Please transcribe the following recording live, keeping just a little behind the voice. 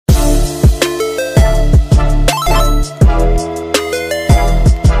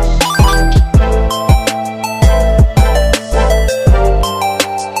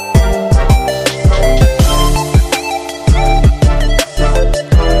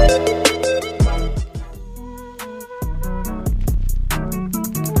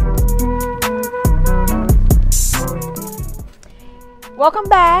Welcome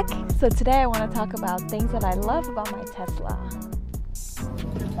back. So today I want to talk about things that I love about my Tesla.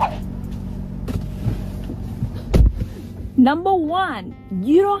 Number one,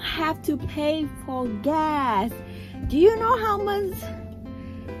 you don't have to pay for gas. Do you know how much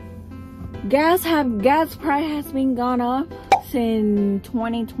gas price has been gone up since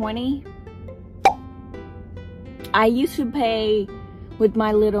 2020? I used to pay with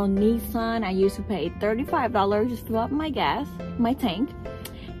my little Nissan. I used to pay $35 just to fill up my tank,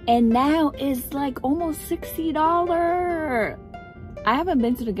 and now it's like almost $60. I haven't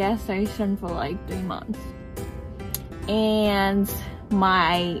been to the gas station for like 3 months, and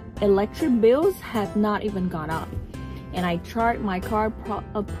my electric bills have not even gone up. And I charge my car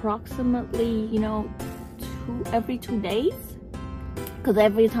approximately, every 2 days, because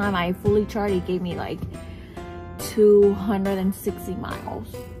every time I fully charge, it gave me like 260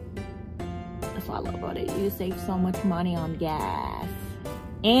 miles. That's what I love about it. You save so much money on gas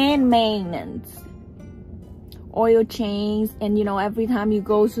and maintenance, oil change, and every time you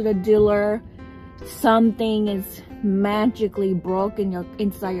go to the dealer, something is magically broken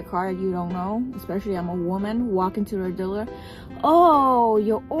inside your car. You don't know, especially I'm a woman walking to the dealer. Oh,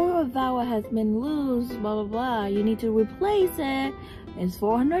 your oil valve has been loose, blah blah blah, you need to replace it. It's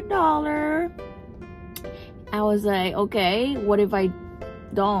 $400. I was like, okay, what if I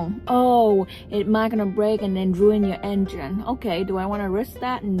don't? Oh, it might gonna break and then ruin your engine. Okay, do I want to risk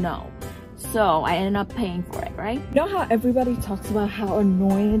that? No. So I ended up paying for it, right? You know how everybody talks about how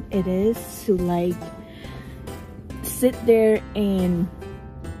annoying it is to like sit there and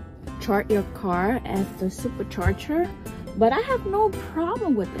charge your car at the supercharger? But I have no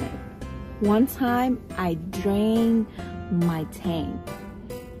problem with it. One time I drained my tank,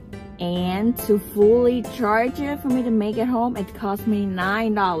 and to fully charge it for me to make it home, it cost me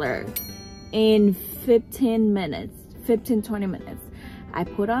 $9 in 20 minutes. I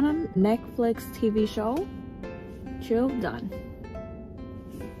put on a Netflix TV show, chill, done.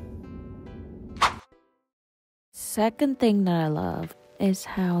 Second thing that I love is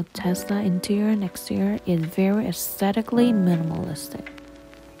how Tesla interior and exterior is very aesthetically minimalistic.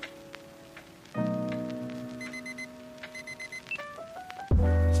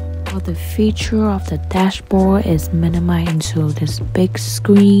 The feature of the dashboard is minimized into this big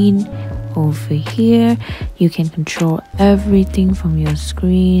screen. Over here you can control everything from your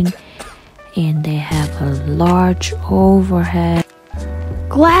screen, and they have a large overhead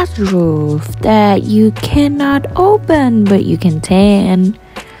glass roof that you cannot open, but you can tan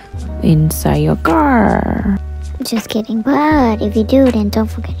inside your car. Just kidding, but if you do, then don't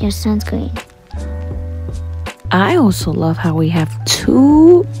forget your sunscreen. I also love how we have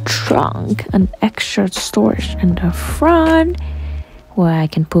 2 trunk and extra storage in the front where I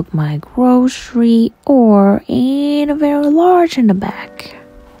can put my grocery, or in a very large in the back.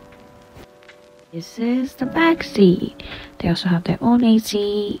 This is the back seat. They also have their own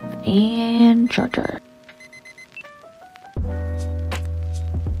AC and charger.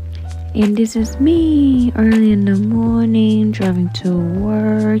 And this is me early in the morning driving to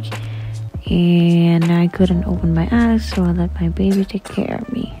work. And I couldn't open my eyes, so I let my baby take care of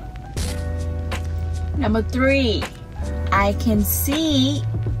me. Number 3, I can see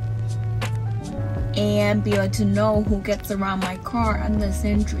and be able to know who gets around my car on the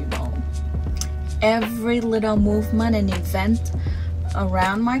Sentry mode. Every little movement and event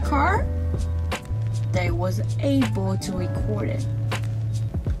around my car, they was able to record it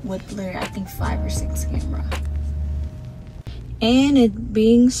with I think 5 or 6 cameras. And it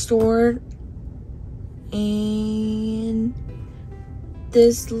being stored in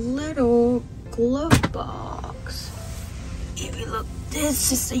this little glove box. If you look,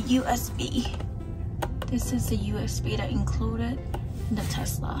 this is a USB. This is the USB that included in the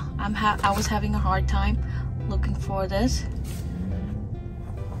Tesla. I was having a hard time looking for this.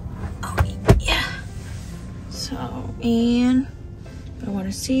 Oh yeah. So, and I want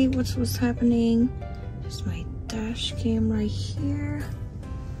to see what's happening. There's my dash cam right here.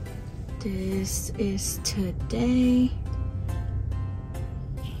 This is today.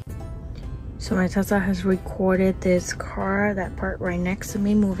 So my Tesla has recorded this car, that part right next to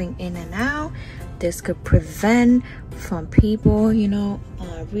me, moving in and out. This could prevent from people,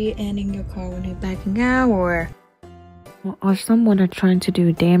 rear-ending your car when you're backing out, or someone are trying to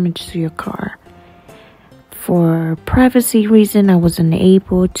do damage to your car. For privacy reason, I wasn't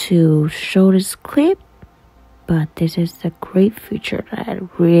able to show this clip, but this is a great feature that I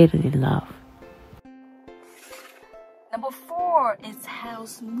really love. Number 4 is how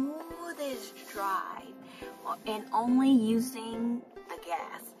smooth is drive, and only using the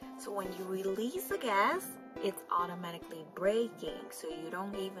gas. So when you release the gas, it's automatically braking, so you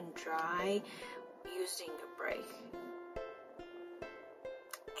don't even try using the brake.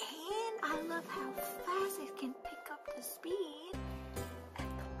 And I love how fast it can pick up the speed at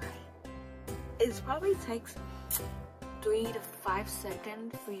the light. It probably takes 3 to 5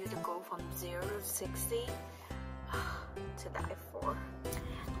 seconds for you to go from 0 to 60. To die for.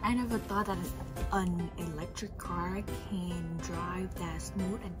 I never thought that an electric car can drive that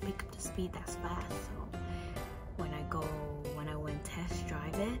smooth and pick up the speed that fast. So when I went test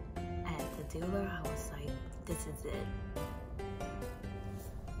drive it at the dealer, I was like, this is it.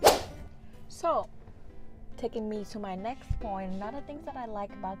 So taking me to my next point, another thing that I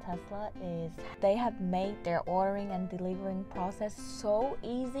like about Tesla is they have made their ordering and delivering process so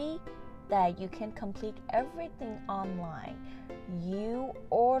easy that you can complete everything online. You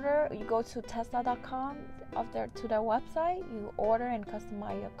go to tesla.com to their website, you order and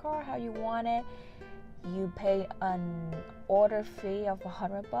customize your car how you want it. You pay an order fee of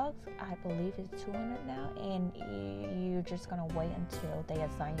 $100. I believe it's $200 now, and you're just gonna wait until they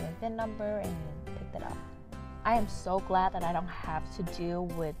assign you a VIN number and you pick it up. I am so glad that I don't have to deal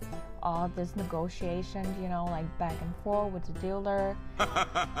with all this negotiation, you know, like back and forth with the dealer,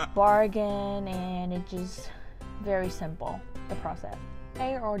 bargain, and it just very simple, the process.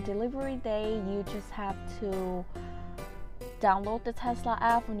 Or delivery day, you just have to download the Tesla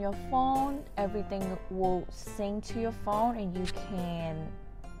app on your phone. Everything will sync to your phone and you can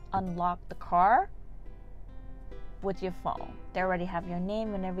unlock the car with your phone. They already have your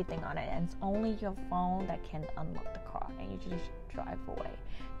name and everything on it, and it's only your phone that can unlock the car, and you just drive away.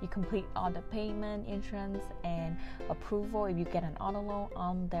 You complete all the payment, insurance, and approval if you get an auto loan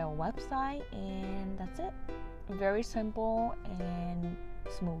on their website, and that's it. Very simple and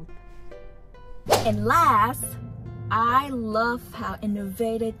smooth. And last, I love how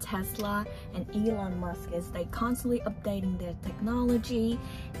innovative Tesla and Elon Musk is. They constantly updating their technology,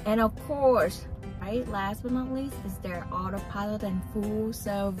 and of course, right, last but not least, is their autopilot and full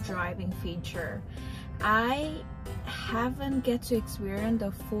self-driving feature. I haven't get to experience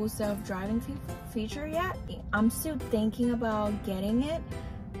the full self-driving feature yet. I'm still thinking about getting it,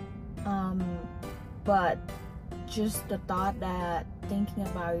 but just the thought that thinking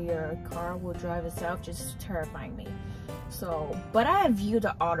about your car will drive itself just terrifying me. So, but I have viewed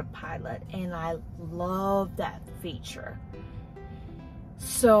the autopilot and I love that feature.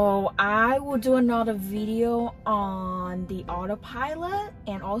 So I will do another video on the autopilot,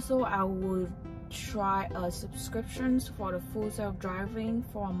 and also I will try a subscriptions for the full self-driving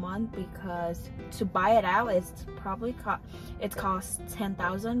for a month, because to buy it out it's probably costs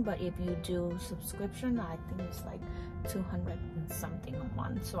 $10,000, but if you do subscription, I think it's like 200 and something a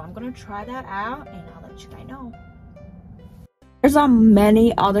month. So I'm gonna try that out and I'll let you guys know. There's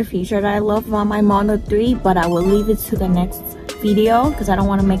many other features that I love about my Model 3, but I will leave it to the next video because I don't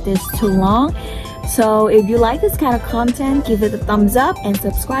want to make this too long. So if you like this kind of content, give it a thumbs up and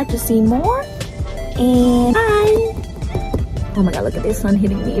subscribe to see more. And bye! Oh my god, look at this sun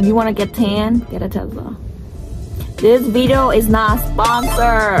hitting me. If you want to get tan, get a Tesla. This video is not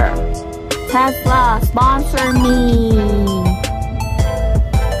sponsored. Tesla, sponsor me.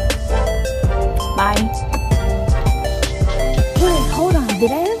 Bye. Wait, hold on.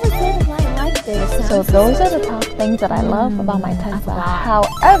 Did I ever say that I like this? So those are the top things that I love about my Tesla.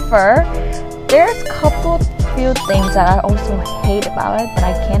 However, there's few things that I also hate about it, but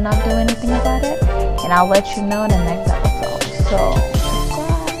I cannot do anything about it, and I'll let you know in the next episode. So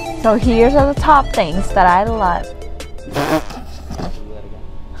subscribe. So here's are the top things that I love.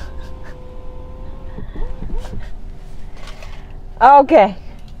 Okay,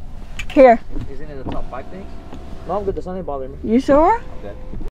 here. Isn't it the top 5 things? No, I'm good. The sun ain't bothering me. You sure? Okay.